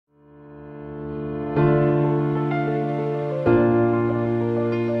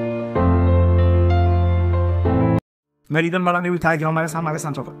मैं रीजन वाला नहीं था कि हमारे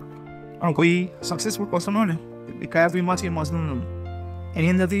साथ होगा और कोई सक्सेसफुल पर्सन हो ने કયા ફિલ્મમાં છે ઇમોશનલ એની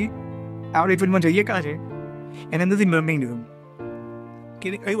અંદરથી આપણે ફિલ્મમાં જઈએ કાં છે એની અંદરથી લર્નિંગ લીધું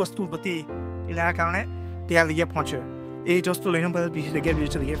કે કઈ વસ્તુ હતી એના કારણે ત્યાં લઈએ પહોંચે એ જ વસ્તુ લઈને બધા બીજી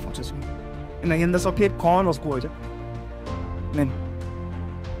જગ્યાએ પહોંચે છે અને એની અંદર સૌથી એક કોમન વસ્તુ હોય છે મેન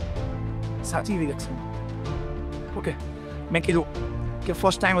સાચી રિએક્શન ઓકે મેં કીધું કે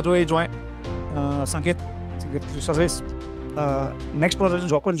ફર્સ્ટ ટાઈમ હતો એ જોઈન સંકેત સર્વેશ નેક્સ્ટ પ્રોજેક્ટ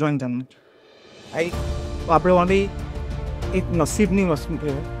જોબ પર જોઈન થવાનું આપણે ઓનલી એક નસીબની વસ્તુ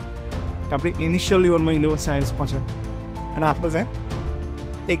છે કે આપણે ઇનિશિયલ લેવલમાં ઇલેવન સાયન્સ પહોંચે અને આપણે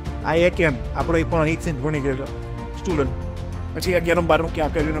એક IITian આપણો એ પણ એક સેન્ટ ભણી ગયેલો સ્ટુડન્ટ પછી 11-12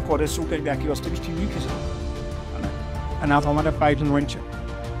 ક્યાં કર્યું કોલેજ શું કરી આખી વસ્તુ શીખી છે અને આ તો અમારે ફાઇટ વન છે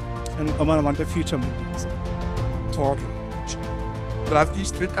અને અમારા માટે future So, Brad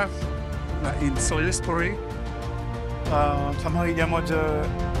is with us in Soil Story. તમારી જેમ જ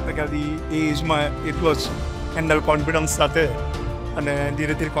લગાડી એજમાં એટલો જ હેન્ડલ કોન્ફિડન્સ સાથે અને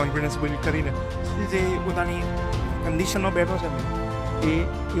ધીરે ધીરે કોન્ફિડન્સ બિલ્ડ કરીને જે પોતાની કન્ડિશનમાં બેઠો છે ને એ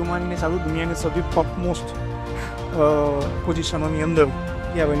એવું માનીને સારું દુનિયાની સૌથી ટોપમોસ્ટ પોઝિશનોની અંદર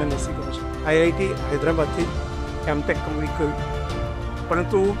એ આવીને નસી કરો છે IIT હૈદરાબાદથી એમટેક કમ્પ્લીટ કર્યું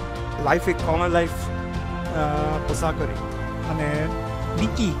પરંતુ લાઈફ એક કોમન લાઈફ પસાર કરી અને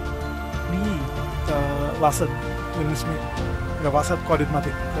બી વાસદ વાસદ કોલેજમાંથી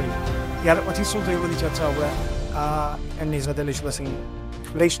કરી ત્યાર પછી શું થયું બધી ચર્ચા હવે આ એમની સાથે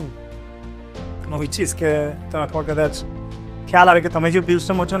રિલેશનનો ઈચ્છીશ કે તમે કદાચ ખ્યાલ આવે કે તમે જે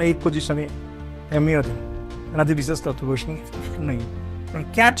પોઝિશનમાં છો ને એ જ પોઝિશન એમની હતી એનાથી બિઝનેસ કરતું હોય નહીં પણ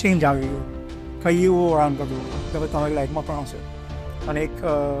ક્યાં ચેન્જ આવી ગયું કઈ એવું આમ કરતું કે હવે તમારી લાઈફમાં પણ આવશે અને એક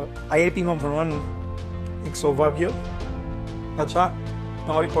IITમાં ભણવાનું એક સૌભાગ્ય અથવા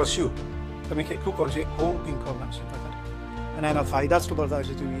તમારી પરસ્યુ તમે કેટલું કરશે બહુ ઇન્ફોર્મેશન અને એના ફાયદા શું કરતા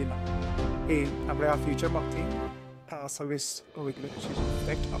હશે જોઈએ એ આપણે આ ફ્યુચરમાંથી સર્વિસ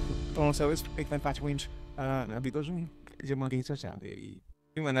સર્વિસ 1.5 ઇંચ બીકોઝ જેમાં રિસર્ચ આવે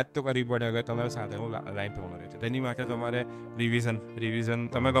એ મહેનત તો કરવી પડે અગર તમારા સાથે હું લાઈફ રહેશે તેની માટે તમારે રિવિઝન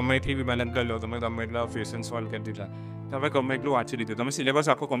તમે ગમે એટલી બી મહેનત કરી લો તમે ગમે એટલા ક્વેશ્ચન સોલ્વ કરી દીધા તમે ગમે એટલું વાંચી લીધું તમે સિલેબસ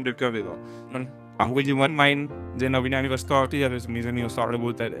આખો કમ્પ્લીટ કરી દીધો પણ આખું જે વન માઇન્ડ જે નવી નવી વસ્તુ આવતી જાય મિઝનની વસ્તુ આપણે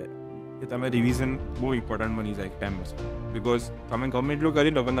બોલતા રહે એ તમે રિવિઝન બહુ ઇમ્પોર્ટન્ટ બની જાય ટાઈમ બિકોઝ તમે ગમે એટલું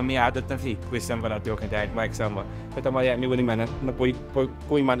કરી લો પણ તમે યાદ જ નથી ક્વેશ્ચન બનાવતી વખતે એટમાં એક્ઝામમાં તો તમારી એમની બધી મહેનતનો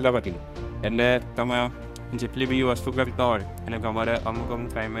કોઈ મતલબ નથી એટલે તમે જેટલી બી વસ્તુ કરતા હોય એને તમારે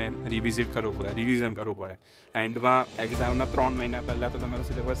અમુક ટાઈમે રિવિઝન કરવું પડે એન્ડમાં એક્ઝામના 3 મહિના પહેલાં તો તમારો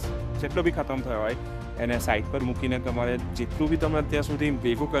સિલેબસ જેટલો બી ખતમ થયો હોય એને સાઈડ પર મૂકીને તમારે જેટલું બી તમે અત્યાર સુધી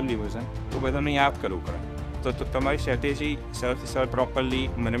ભેગું કરી લીધું છે તો બધા તમને યાદ કરવું પડે તો તમારી સ્ટ્રેટેજી સર પ્રોપરલી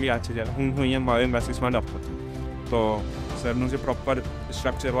મને બી યાદ છે જ્યારે હું અહીંયા મારી બેસિસમાં ડપ હતો તો સરનું જે પ્રોપર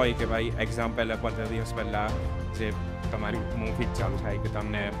સ્ટ્રક્ચર હોય કે ભાઈ એક્ઝામ પહેલાં 15 દિવસ પહેલાં જે તમારી મૂવી ચાલુ થાય કે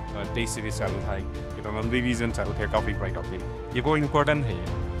તમને ટેસ્ટ સિરીઝ ચાલુ થાય કે તમારું રિવિઝન ચાલુ થાય ટોપિક બાય ટોપિક એ બહુ ઇમ્પોર્ટન્ટ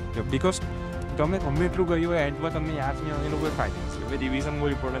છે બિકોઝ તમે ગમે એટલું ગયું હોય એન્ડમાં તમને યાદ નહીં આવે એનો કોઈ ફાયદો નથી હવે રિવિઝન બહુ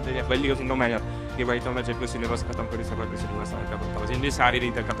ઇમ્પોર્ટન્ટ છે પહેલી વસ્તુનો મેનર કે ભાઈ તમે જેટલું સિલેબસ ખતમ કરી શકો એટલું સિલેબસ જેટલી સારી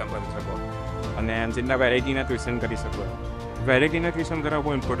રીતે ખતમ કરી શકો અને જેટલા વેરાયટીના ક્વેશ્ચન કરી શકો વેરાયટીના ક્વેશ્ચન કરવા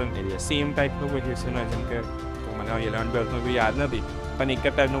બહુ ઇમ્પોર્ટન્ટ એરિયા સેમ ટાઈપનું કોઈ ક્વેશ્ચન હોય જેમ કે મને 11-12નું બી યાદ નથી પણ એક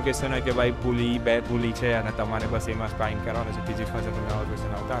જ ટાઈપનું ક્વેશ્ચન હોય કે ભાઈ બે ભૂલી છે અને તમારે બસ એમાં સ્પાઇન કરવાનું છે ફિઝિક્સમાં છે તમને આવા ક્વેશ્ચન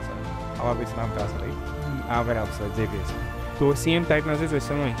આવતા હશે આવા ક્વેશ્ચન આવતા હશે રાઈટ આગળ આવશે જે બી છે તો સેમ ટાઈપના જે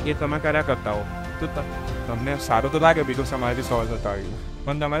ક્વેશ્ચન હોય એ તમે કર્યા કરતા હો તો તમને સારું તો લાગે બીજું તમારાથી સોલ્વ થતા હોય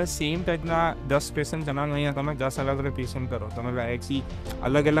પણ તમારે સેમ ટાઈપના 10 ક્વેશ્ચન જણાવવાનું અહીંયા તમે 10 અલગ અલગ ક્વેશ્ચન કરો તમે વેરાયટી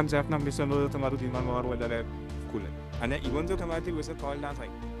અલગ અલગ જાતના ક્વેશ્ચન હોય તો તમારું દિમાગ વધારે ખુલે અને ઇવન જો તમારાથી ક્વેશ્ચન સોલ્વ ના થાય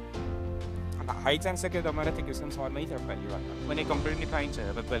હાઈ ચાન્સ છે કે તમારાથી ક્વેશ્ચન સોલ્વ નહીં થાય પહેલી વાર પણ એ કમ્પ્લીટલી ફાઇન છે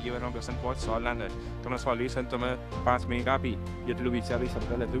હવે પહેલી વારમાં ક્વેશ્ચન સોલ્વ ના થાય તમે સોલ્યુશન તમે 5 મિનિટ આપી જેટલું વિચારી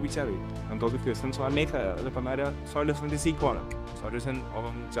શકતા એટલું વિચાર્યું અને તો બી ક્વેશ્ચન સોલ્વ નહીં થાય એટલે તમારે સોલ્યુશનથી શીખવાનું સોલ્યુશન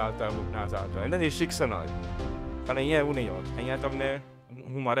ચાલતા ના ચાલતા એટલે રિસ્ટ્રિક્શન હોય પણ અહીંયા એવું નહીં હોય અહીંયા તમને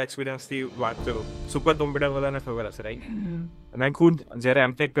હું મારા એક્સપિરિયન્સથી વાત કરું સુપર કોમ્પ્યુટર બધાને ખબર હશે રાઈટ મેં ખુદ જ્યારે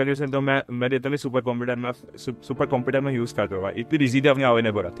એમટેક કર્યું છે તો મેં તમે સુપર કોમ્પ્યુટરમાં યુઝ કરતો હોય એટલી ઇઝીલી અમને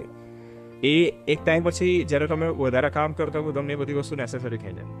અવેલેબલ હતી એ એક ટાઈમ પછી જ્યારે તમે વધારે કામ કરતા હો તમને એ બધી વસ્તુ નેસેસરી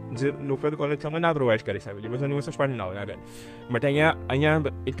થઈ જાય જે લોકલ કોલેજ તમે ના પ્રોવાઈડ કરી શકે બધાની વસ્તુ પણ ના હોય બટ અહીંયા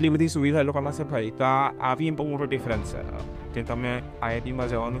એટલી બધી સુવિધા લોકો પાસે થાય તો આવી બહુ મોટો ડિફરન્સ છે કે તમે IITમાં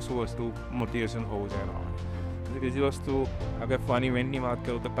જવાનું શું વસ્તુ મોટિવેશન હોવું જોઈએ બીજી વસ્તુ અગર ફન ઇવેન્ટની વાત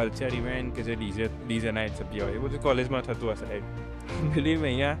કરું તો કલ્ચર ઇવેન્ટ કે જે ડીજે નાઇટ થતી હોય એ બધું કોલેજમાં થતું હશે બિલીવ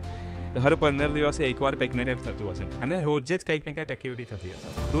અહીંયા હર 15 દિવસે એકવાર કંઈક ને કંઈક થતું હશે અને રોજ જ કંઈક ને કંઈક એક્ટિવિટી થતી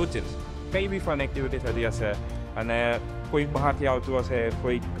હશે રોજ જ કંઈ બી ફન એક્ટિવિટી થતી હશે અને કોઈક બહારથી આવતું હશે,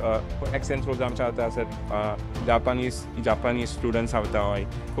 કોઈક એક્સચેન્જ પ્રોગ્રામ ચાલતા હશે, જાપાનીઝ સ્ટુડન્ટ્સ આવતા હોય,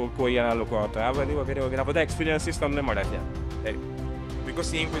 કોઈ એના લોકો આવતા હોય, આ બધી વગેરે વગેરે બધા એક્સપિરિયન્સીસ તમને મળે છે. બિકોઝ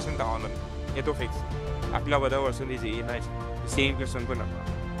સેમ ક્વેશ્ચન થવાનું એ તો ફિક્સ. આટલા બધા વર્ષોથી જઈએ થાય છે, સેમ ક્વેશ્ચન પણ નથી.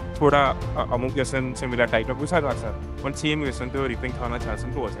 થોડા અમુક ક્વેશ્ચન સિમિલર ટાઈપના પૂછા રાખશે, પણ સેમ ક્વેશ્ચન તો રિપીટ થવાના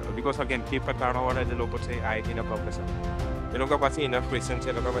ચાન્સીસ બહુ છે. બિકોઝ અગેન પેપર કાઢવાવાળા જે લોકો છે IITના પ્રોફેસર, એ લોકો પાસે ઇનફ ક્વેશ્ચન છે,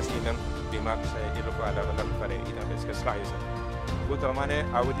 એ લોકો પાસે ઇનફ દિમાગ છે, એ લોકો અલગ અલગ કરે, એના ડિસ્કસ લાવી છે. તો તમારે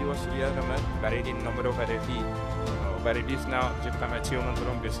આ બધી વસ્તુ યાર તમે વેરાયટી નંબરો વેરાયટીઝના જે તમે અચીવમેન્ટ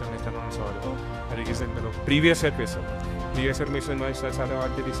કરો, ક્વેશ્ચન સોલ્વ રિવિઝન કરો, પ્રીવિયસ યર ક્વેશ્ચનમાં સાથે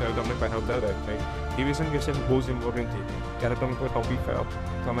વાત કરી સર તમને પહેલાવતા રહે. રિવિઝન ક્વેશ્ચન બહુ જ ઇમ્પોર્ટન્ટ છે. ત્યારે તમે કોઈ ટોપિક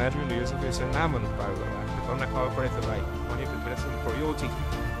તમારે રિવિઝન ક્વેશ્ચન ના બનવું કરવા તમને ખબર પડે તો ભાઈ કોની પ્રિપરેશન થોડી ઓછી.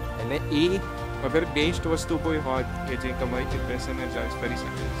 એટલે એ અગર બેસ્ટ વસ્તુ કોઈ હોય કે જે તમારી પ્રિપરેશનને જજ કરી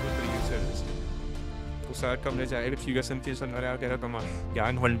શકે છે પ્રીવિયસ યર તો સર તમને જ્યારે ક્વેશ્ચન આવે ત્યારે તમારું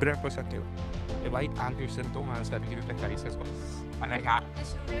જ્ઞાન 100% એવું એ ભાઈ આ ક્વેશ્ચન તો માણસ સારી રીતે કરી શકો. અને હા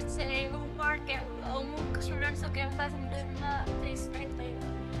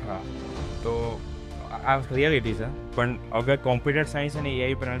તો આ રિયાલિટી છે. પણ અગર કોમ્પ્યુટર સાયન્સ અને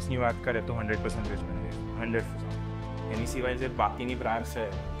AI બ્રાન્ચની વાત કરે તો 100% પ્લેસમેન્ટ 100%. એની સિવાય જે બાકીની બ્રાન્ચ છે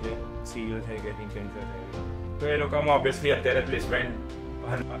જે સિવિલ થઈ ગઈ, ઇન્ટેન્સર થઈ ગઈ, તો એ લોકોમાં ઓબ્વિયસલી અત્યારે પ્લેસમેન્ટ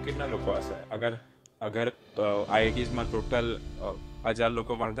કેટલા લોકો હશે? અગર IITsમાં ટોટલ 1000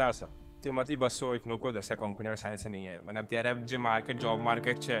 લોકો ભણતા હશે, તેમાંથી 200 લોકો હશે કોમ્પ્યુટર સાયન્સ અને AI. અને અત્યારે જે જોબ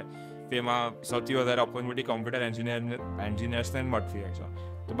માર્કેટ છે તેમાં સૌથી વધારે ઓપોર્ચ્યુનિટી કોમ્પ્યુટર એન્જિનિયર્સને મળતી હોય છે.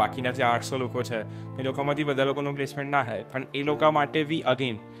 તો બાકીના જે 800 લોકો છે એ લોકોમાંથી બધા લોકોનું પ્લેસમેન્ટ ના થાય. પણ એ લોકો માટે બી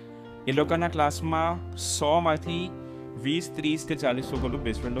અગેન એ લોકોના ક્લાસમાં 100માંથી 20, 30 કે 40 લોકોનું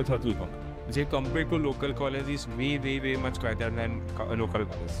પ્લેસમેન્ટ થતું હતું, જે compare to local colleges way much better than local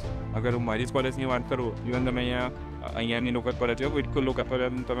college. અગર હું મારી જ કોલેજની વાત કરું, ઇવન તમે અહીંયાની લોકલ કોલેજ હોય, બિલકુલ લોકલ કોલેજ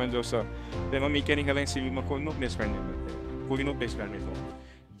તમે જોશો તેમાં મિકેનિકલ અને સિવિલમાં કોઈનું પ્લેસમેન્ટ નહીં મળે, કોઈનું પ્લેસમેન્ટ નહીં થાય.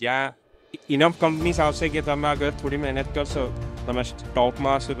 જ્યાં ઇનફ કંપનીઝ આવશે કે તમે અગર થોડી મહેનત કરશો, તમે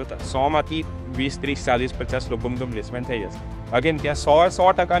ટોપમાં હશો તો 100માંથી 20, 30, 40, 50 લોકોનું તો પ્લેસમેન્ટ થઈ જશે. અગેન ત્યાં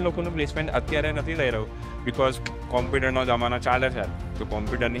 100% લોકોનું પ્લેસમેન્ટ અત્યારે નથી લઈ રહ્યું, બિકોઝ કોમ્પ્યુટરનો જમાનો ચાલે છે, તો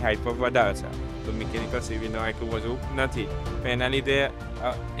કોમ્પ્યુટરની હાઈટ પર વધારે છે, તો મિકેનિકલ સિવિલનો એટલું બધું નથી. તો એના લીધે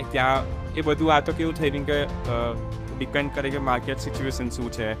ત્યાં એ બધું આ તો કેવું થઈ રહ્યું કે ડિપેન્ડ કરે કે માર્કેટ સિચ્યુએશન શું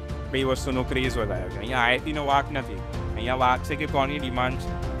છે, કઈ વસ્તુનો ક્રેઝ વધારે છે. અહીંયા IITનો વાક નથી, અહીંયા વાક છે કે કોની ડિમાન્ડ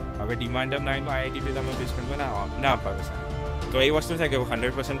છે. હવે ડિમાન્ડ જ ના હોય તો IIT બી તમે પ્લેસમેન્ટ ના અપાવે છે. તો એ વસ્તુ છે કે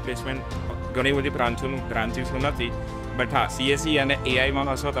 100% પ્લેસમેન્ટ ઘણી બધી બ્રાન્ચીસનું નથી. બટ હા, CSE અને AIમાં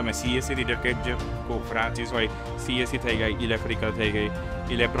હશો તમે, CSE રિલેટેડ જે બ્રાન્ચીસ હોય, CSE થઈ ગઈ, ઇલેક્ટ્રિકલ થઈ ગઈ,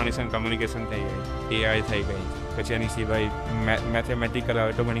 ઇલેક્ટ્રોનિક્સ એન્ડ કમ્યુનિકેશન થઈ ગઈ, AI થઈ ગઈ, પછી એની સિવાય મેથેમેટિકલ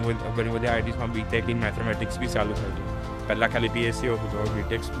આવે તો ઘણી બધી IITsમાં BTech ઇન મેથેમેટિક્સ બી ચાલુ થઈ ગયું. પહેલાં ખાલી BSc હતું તો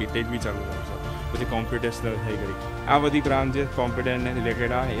BTech બી ચાલુ થયું છે. પછી કોમ્પ્યુટેશનલ થઈ ગઈ. આ બધી બ્રાન્ચ જે કોમ્પ્યુટરને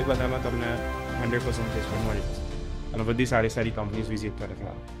રિલેટેડ આવે એ બધામાં તમને 100% પ્લેસમેન્ટ મળી જશે. અને બધી સારી કંપનીઝ વિઝિટ કરે છે.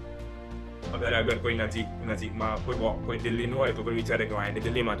 અગર કોઈ નજીકમાં કોઈ દિલ્હીનું હોય તો કોઈ વિચારે કે IIT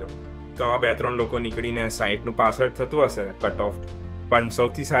દિલ્હીમાં જવું, તો આ 2-3 લોકો નીકળીને 60નું પાસવર્ડ થતું હશે કટ ઓફ. પણ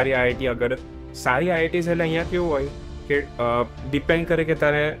સૌથી સારી IIT અગર સારી IIT છે એટલે અહીંયા કેવું હોય કે ડિપેન્ડ કરે કે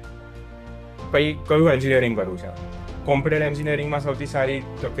તારે કયું એન્જિનિયરિંગ કરવું છે. કોમ્પ્યુટર એન્જિનિયરિંગમાં સૌથી સારી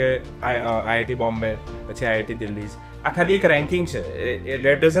તો કે IIT બોમ્બે, પછી IIT દિલ્હી. આ ખાલી એક રેન્કિંગ છે.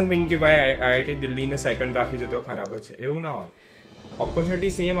 દેટ ડઝન્ટ મીન કે ભાઈ IIT દિલ્હીને સેકન્ડ રાખી દે તો ખરાબ છે, એવું ના હોય.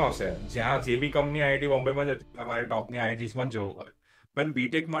 ઓપોર્ચ્યુનિટી સેમ આવશે. જ્યાં જે બી કંપની IIT બોમ્બેમાં જતી તમારે ટોપની IITsમાં જ જવું હોય. પણ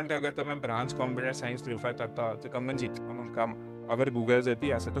BTech માટે અગર તમે બ્રાન્ચ કોમ્પ્યુટર સાયન્સ પ્રિફર કરતા હોય તો તમે જીતવાનું કામ અગર ગૂગલ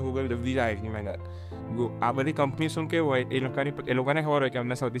જતી હશે તો ગૂગલ બધી જ IITમાં જાય. આ બધી કંપની શું કેવું હોય એ લોકોને ખબર હોય કે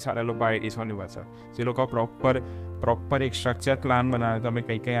અમને સૌથી સારા લોકો IITsમાં નિવાસે. જે લોકો પ્રોપર એક સ્ટ્રક્ચર પ્લાન બનાવે તમે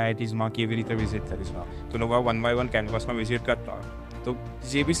કઈ IITsમાં કેવી રીતે વિઝિટ કરીશું, તો લોકો 1 by 1 કેમ્પસમાં વિઝિટ કરતા હોય. તો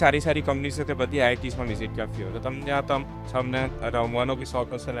જે બી સારી કંપની છે તે બધી IITsમાં વિઝિટ કરતી હોય તો તમને રમવાનો બી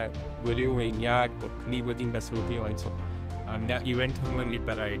શોખ હશે ને, બધું અહીંયા કેટલી બધી ફેસિલિટી હોય છે. અને ઇવેન્ટ થવાની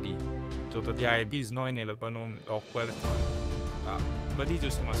પર IIT તો ત્યાં IITs ન હોય ને એ લોકોનું પ્રોપર બધી જ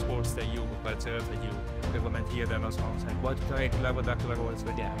વસ્તુમાં સ્પોર્ટ્સ થઈ ગયું, કલ્ચર થઈ ગયું, કે તમે થિયેટરનો સોંગ છે, બધા એટલા બધા ક્લબોસ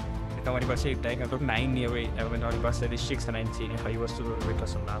ત્યાં તમારી પાસે એક ટાઈમ તો 9 ની હવે તમારી પાસે 6 અને 9 ની કઈ વસ્તુ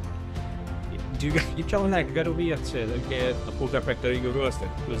કશું ના Diciamo che Garovia c'è, che appunto a factory grosse,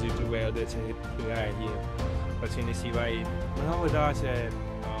 così tu vedi c'è idea. પછી ની સિવાય ઘણા બધા છે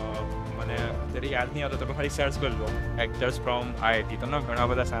મને અત્યારે યાદ નહીં આવતો, તમે ખાલી સર્ચ કરી લો એક્ટર્સ ફ્રોમ IIT, તમને ઘણા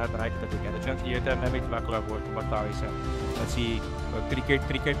બધા સારા સારા એક્ટર દેખાય છે. થિયેટરના બી કેટલા ક્લબ બતાવે છે. પછી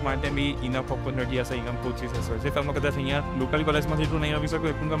ક્રિકેટ માટે બી ઇનફ ઓપોર્ચ્યુનિટી હશે, ઇનફ કોચિસ હશે. જે તમે કદાચ અહીંયા લોકલ કોલેજમાંથી એટલું નહીં આવી શકો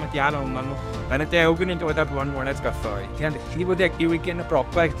એટલું તમે ત્યાં રમવાનું. અને ત્યાં એવું નહીં કે બધા વન જ કરતા હોય, ત્યાં એટલી બધી એક્ટિવિટી અને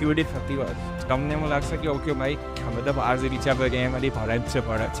પ્રોપર એક્ટિવિટી થતી હોય તમને એમ લાગશે કે ઓકે ભાઈ આ બધા બહાર જે વિચાર કરે કે એમાંથી ભરાય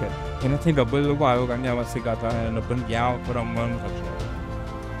છે એનાથી ડબલ લોકો આવ્યો કારણ કે આમાં શીખાતા હોય અને પણ ત્યાં ઉપર રમવાનું થશે.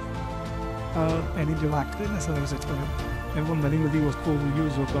 એની જે વાત કરી ને સર્વિસ એમ પણ ઘણી બધી વસ્તુઓ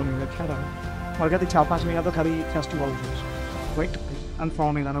વિડીયોઝ જોતા ખ્યાલ આવે. મારા 4-5 મહિના તો ખાલી ફેસ્ટિવલ છે, રાઈટ?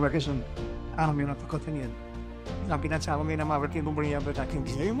 અનફાઉન્ડ આનો વેકેશન આ મહિના તો કથે નહીં આપીના 4 મહિનામાં આપણે કેટલું ભણી આપણે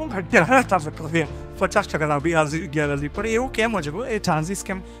ટાંકી એમાં અત્યારે 50% આપી હાજી 11 પણ એવું કેમ હોય છે? એ ચાન્સીસ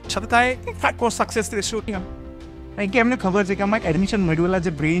કેમ છતાંય ફાકો સક્સેસ રેશિયો કેમ? કારણ કે એમને ખબર છે કે આમાં એડમિશન મેળવેલા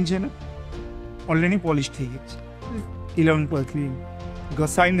જે બ્રેઇન છે ને ઓલરેડી પોલિશ થઈ ગઈ છે. 11-12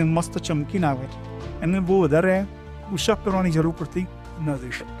 ઘસાઈને મસ્ત ચમકીને આવે છે, એમને બહુ વધારે પુશઅપ કરવાની જરૂર પડતી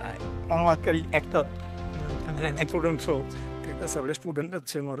નથી. પણ વાત કરી એક્ટર સ્ટુડન્ટ છો કે સર્વેશ સ્ટુડન્ટ જ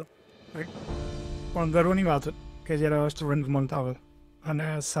છે મારો, રાઈટ? પણ ગર્વની વાત કે જ્યારે સ્ટુડન્ટ મળતા હોય અને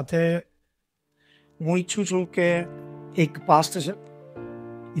સાથે હું ઈચ્છું છું કે એક પાસ્ટ છે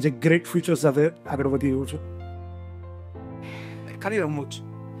જે ગ્રેટ ફ્યુચર સાથે આગળ વધી રહ્યું છે. ખાલી રમવું જ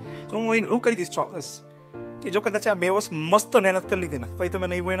તો હું એવું કરી દઈશ ચોક્કસ કે જો કદાચ આ 2 વર્ષ મસ્ત મહેનત કરી લીધી ને પછી તમે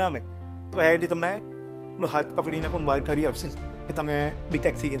નહીં હોય ના આવે તો આઈઆઈટી તમને હાથ પકડીને પણ બહાર કરી આપશે કે તમે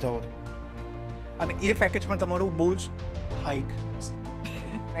બીટેક થઈ જાઓ. અને એ પેકેજ પણ તમારું બહુ જ હાઈ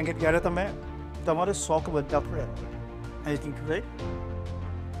કારણ કે ત્યારે તમે તમારે શોખ બધા પડે આઈ થિંક, રાઈટ?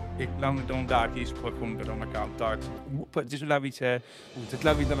 એટલા તો હું આર્ટિસ્ટ પરફોર્મ કરવા માટે આવતા જેટલા બી છે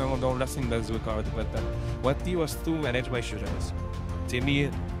જેટલા બી તમે ઓલા સિંગર્સ જોતા હોય બધા બધી વસ્તુ મેનેજ બાય સ્ટુડન્ટ્સ જે બી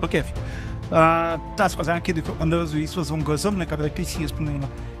okay. Das, was ich kenne, anders wie es was gesund, ne, aber die ist nicht.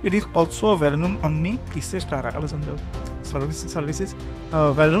 It is also a well-known company, Kisses Tara, Alexander Services,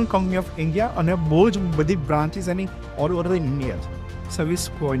 well-known company of India, and a both big branches and all over the India. Service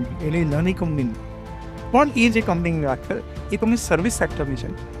point, any learning company. One is a company actor, a company service sector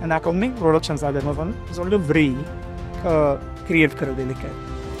mission, and a company productions are the one is only very create कर देने का.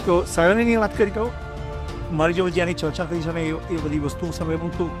 तो सारे ने बात करी तो हमारी जो जानी चर्चा करी जाने ये बड़ी वस्तु सब है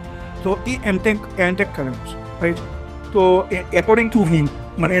तो એ એમટેક કરેલું છે, રાઈટ? તો એકોર્ડિંગ ટુ હિમ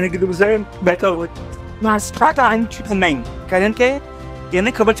મને એને કીધું છે બેટર હોય સ્ટાર્ટ આઈમ 9 કારણ કે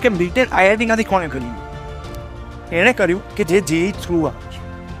એને ખબર છે કે બીટેક આઈઆઈટીમાંથી કોણે કર્યું. એણે કર્યું કે જે જેઈ થ્રુ આવે છે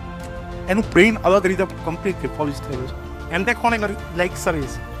એનું બ્રેઇન અલગ રીતે કમ્પ્લીટ પોલિશ થયેલું છે. એમટેક કોણે કર્યું? લાઈક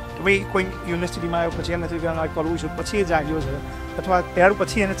સર્વિસ કે ભાઈ કોઈ યુનિવર્સિટીમાં આવ્યો પછી એમ નથી કરવું છે પછી એ જાગ્યો છે અથવા ત્યાર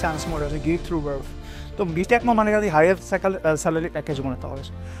પછી એને ચાન્સ મળ્યો છે ગેટ થ્રુ વર્ક. તો બીટેકમાં મને ત્યાંથી હાયર સેલરી પેકેજ મળતા હોય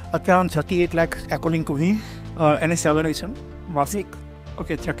છે. અત્યારે 38 લાખ એકોર્ડિંગ ટુ હિમ એને સેલરી છે માસિક.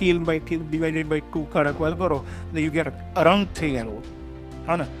 ઓકે, 38/2 ડિવાઇડેડ બાય 2 કરે ટ્વેલ્વ કરો તો યુ ગેટ અરાઉન્ડ 3 એનો.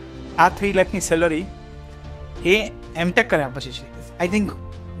 હા ને, આ 3 લાખની સેલરી એ એમટેક કર્યા પછી છે. આઈ થિંક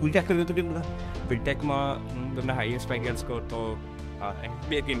બીટેક કર્યું તો કેટલું? બીટેકમાં હું તમને હાઈએસ્ટ પેકેજ કહું તો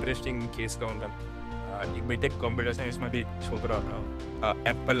એક ઇન્ટરેસ્ટિંગ કેસ કહું તમને. બીટેક કોમ્પ્યુટર સાયન્સમાંથી છોકરો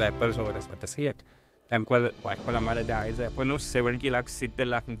એપલ સોવરસ હતા એપલ અમારે ત્યાં આવે છે. એપલનું 70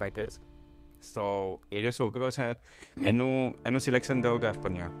 લાખની પેકેજ. સો એ જે છોકરો છે એનું સિલેક્શન થયું હતું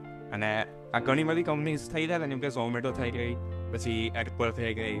એપલમાં. અને આ ઘણી બધી કંપનીઝ થઈ જાય ને, જેમ કે ઝોમેટો થઈ ગઈ, પછી એપલ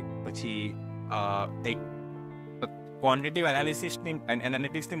થઈ ગઈ, પછી એક ક્વોન્ટિટી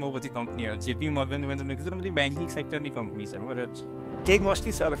એનાલિસિસની બહુ બધી કંપનીઓ જેપી મોર્ગન બધી બેન્કિંગ સેક્ટરની કંપની છે. બરાબર છે. એક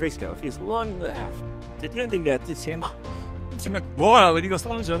વસ્તી સર્વિસ is long જેટલી થઈ ગયા છે બહુ બધી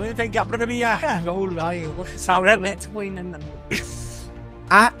વસ્તુઓ જરૂરી થાય કે આપણે કદી ગૌલ સાવડા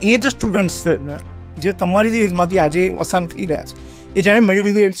આ એ જ સ્ટુડન્ટ્સ છે ને જે તમારી એજમાંથી આજે પસંદ થઈ રહ્યા છે. એ જ્યારે મેળવી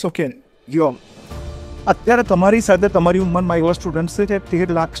લીધું ઇટ્સ ઓકે. જો અત્યારે તમારી સાથે તમારી ઉંમરમાં એવા સ્ટુડન્ટ્સ છે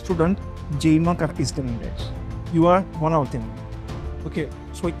 13 લાખ સ્ટુડન્ટ જેઈમાં પ્રેક્ટિસ કરી રહ્યા છે. You are one of them. Okay,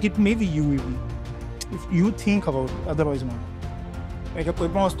 so it may be you even if you think about otherwise. કોઈ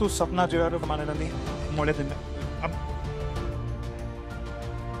પણ વસ્તુ સપના જોયા તો મને નથી મળે તમને